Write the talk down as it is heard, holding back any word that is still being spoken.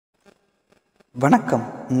வணக்கம்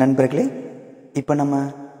நண்பர்களே. இப்போ நம்ம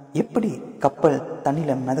எப்படி கப்பல்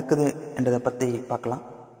தண்ணியில் மிதக்குது என்றதை பற்றி பார்க்கலாம்.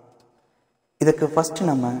 இதுக்கு ஃபஸ்ட்டு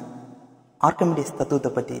நம்ம ஆர்க்கிமிடிஸ்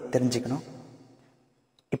தத்துவத்தை பற்றி தெரிஞ்சுக்கணும்.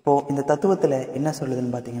 இப்போது இந்த தத்துவத்தில் என்ன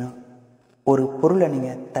சொல்லுதுன்னு பார்த்தீங்கன்னா, ஒரு பொருளை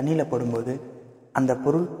நீங்கள் தண்ணியில் போடும்போது அந்த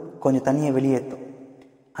பொருள் கொஞ்சம் தண்ணியை வெளியேற்றும்.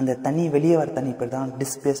 அந்த தண்ணி வெளியே வர தண்ணி பேர் தான்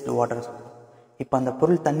டிஸ்பிளேஸ்டு வாட்டர் சொல்லுவோம். இப்போ அந்த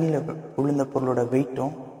பொருள் தண்ணியில் விழுந்த பொருளோட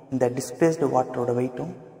வெயிட்டும் இந்த டிஸ்பிளேஸ்டு வாட்டரோட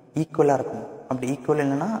வெயிட்டும் ஈக்குவலாக இருக்கணும். அப்படி ஈக்குவல்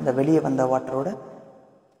இல்லைன்னா அந்த வெளியே வந்த வாட்டரோட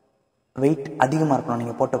வெயிட் அதிகமாக இருக்கணும்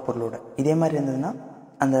நீங்கள் போட்ட பொருளோட. இதே மாதிரி இருந்ததுன்னா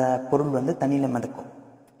அந்த பொருள் தண்ணியில் மிதக்கும்.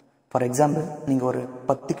 ஃபார் எக்ஸாம்பிள், நீங்கள் ஒரு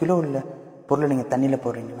 10 கிலோ உள்ள பொருளை நீங்கள் தண்ணியில்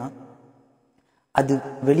போடுறீங்கன்னா அது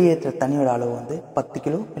வெளியேற்ற தண்ணியோட அளவு 10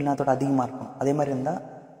 கிலோ இல்லைனாத்தோட அதிகமாக இருக்கும். அதே மாதிரி இருந்தால்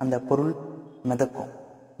அந்த பொருள் மிதக்கும்.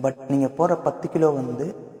 பட் நீங்கள் போகிற 10 கிலோ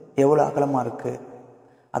எவ்வளோ அகலமாக இருக்குது,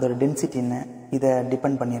 அதோட டென்சிட்டி என்ன, இதை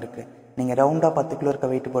டிபெண்ட் பண்ணியிருக்கு. நீங்கள் ரவுண்டாக 10 கிலோ இருக்க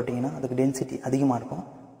வெயிட் போட்டிங்கன்னா அதுக்கு டென்சிட்டி அதிகமாக இருக்கும்,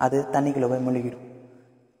 அது தண்ணிக்குள்ளே போய் முழுகிடும்.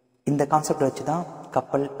 இந்த கான்செப்டை வச்சு தான்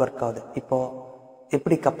கப்பல் ஒர்க் ஆகுது. இப்போது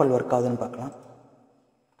எப்படி கப்பல் ஒர்க் ஆகுதுன்னு பார்க்கலாம்.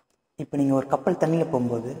 இப்போ நீங்கள் ஒரு கப்பல் தண்ணியில்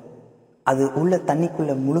போகும்போது அது உள்ள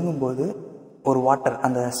தண்ணிக்குள்ளே முழுங்கும்போது ஒரு வாட்டர்,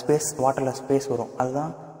 அந்த வாட்டரில் ஸ்பேஸ் வரும்.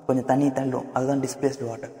 அதுதான் கொஞ்சம் தண்ணி தள்ளும், அதுதான் டிஸ்பிளேஸ்டு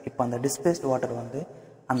வாட்டர். இப்போ அந்த டிஸ்பிளேஸ்டு வாட்டர்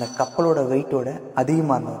அந்த கப்பலோட வெயிட்டோட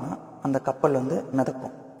அதிகமாக இருந்ததுன்னா அந்த கப்பல்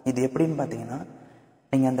மிதக்கும். இது எப்படின்னு பார்த்தீங்கன்னா,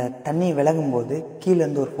 நீங்கள் அந்த தண்ணி விலகும்போது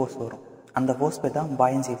கீழேருந்து ஒரு ஃபோர்ஸ் வரும். அந்த ஃபோர்ஸ் பேர் தான்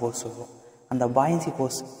பாயன்சி ஃபோர்ஸ் வரும். அந்த பாயன்சி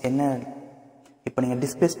ஃபோர்ஸ் என்ன, இப்போ நீங்கள்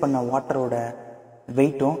டிஸ்பிளேஸ் பண்ண வாட்டரோட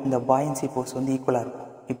வெயிட்டும் இந்த பாயன்சி ஃபோர்ஸ் ஈக்குவலாக இருக்கும்.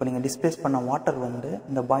 இப்போ நீங்கள் டிஸ்பிளேஸ் பண்ண வாட்டர்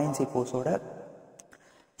இந்த பாயன்சி ஃபோர்ஸோட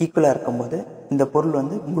ஈக்குவலாக இருக்கும்போது இந்த பொருள்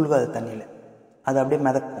முழுகாது தண்ணியில், அது அப்படியே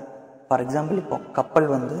மிதக்கும். ஃபார் எக்ஸாம்பிள், இப்போ கப்பல்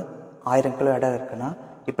 1000 கிலோ இடம் இருக்குன்னா,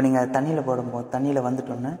 இப்போ நீங்கள் அது தண்ணியில் போடும்போது தண்ணியில்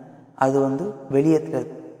வந்துட்டோன்னே அது வெளியேற்ற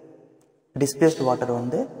டிஸ்பிளேஸ்டு வாட்டர்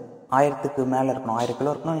 1000க்கு மேலே இருக்கணும், 1000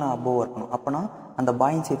 கிலோ இருக்கணும், இல்லை அபோவ் இருக்கணும். அப்போனா அந்த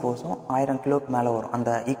பாயன்சி ஃபோர்ஸும் 1000 கிலோவுக்கு மேலே வரும்.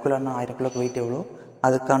 அந்த ஈக்குவலான 1000 கிலோக்கு வெயிட் எவ்வளோ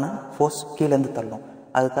அதுக்கான ஃபோர்ஸ் கீழேருந்து தள்ளும்.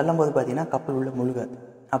 அது தள்ளும்போது பார்த்தீங்கன்னா கப்பல் உள்ள முழுகாது,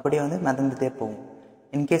 அப்படியே மிதந்துட்டே போகும்.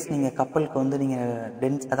 இன்கேஸ் நீங்கள் கப்பலுக்கு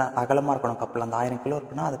நீங்கள் அதான் அகலமாக இருக்கணும். கப்பல் அந்த 1000 கிலோ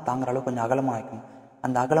இருக்குன்னா அது தாங்குற அளவு கொஞ்சம் அகலமாக வைக்கணும்.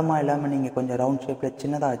 அந்த அகலமாக இல்லாமல் நீங்கள் கொஞ்சம் ரவுண்ட் ஷேப்பில்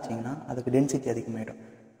சின்னதாக வச்சிங்கன்னா அதுக்கு டென்சிட்டி அதிகமாகிடும்.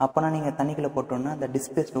 அப்போனா நீங்கள் தண்ணிக்குள்ளே போட்டோன்னா அந்த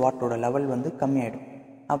டிஸ்பிளேஸ்டு வாட்டரோட லெவல் கம்மியாகிடும்.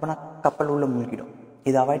 அப்போனா கப்பல் உள்ளே மூழ்கிடும்.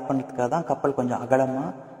 இதை அவாய்ட் பண்ணுறதுக்காக தான் கப்பல் கொஞ்சம்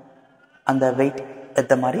அகலமாக அந்த வெயிட்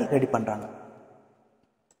ஏற்ற மாதிரி ரெடி பண்ணுறாங்க.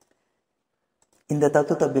 இந்த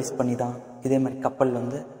தத்துவத்தை பேஸ் பண்ணி தான் இதே மாதிரி கப்பல்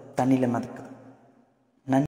தண்ணியில் மிதக்குது.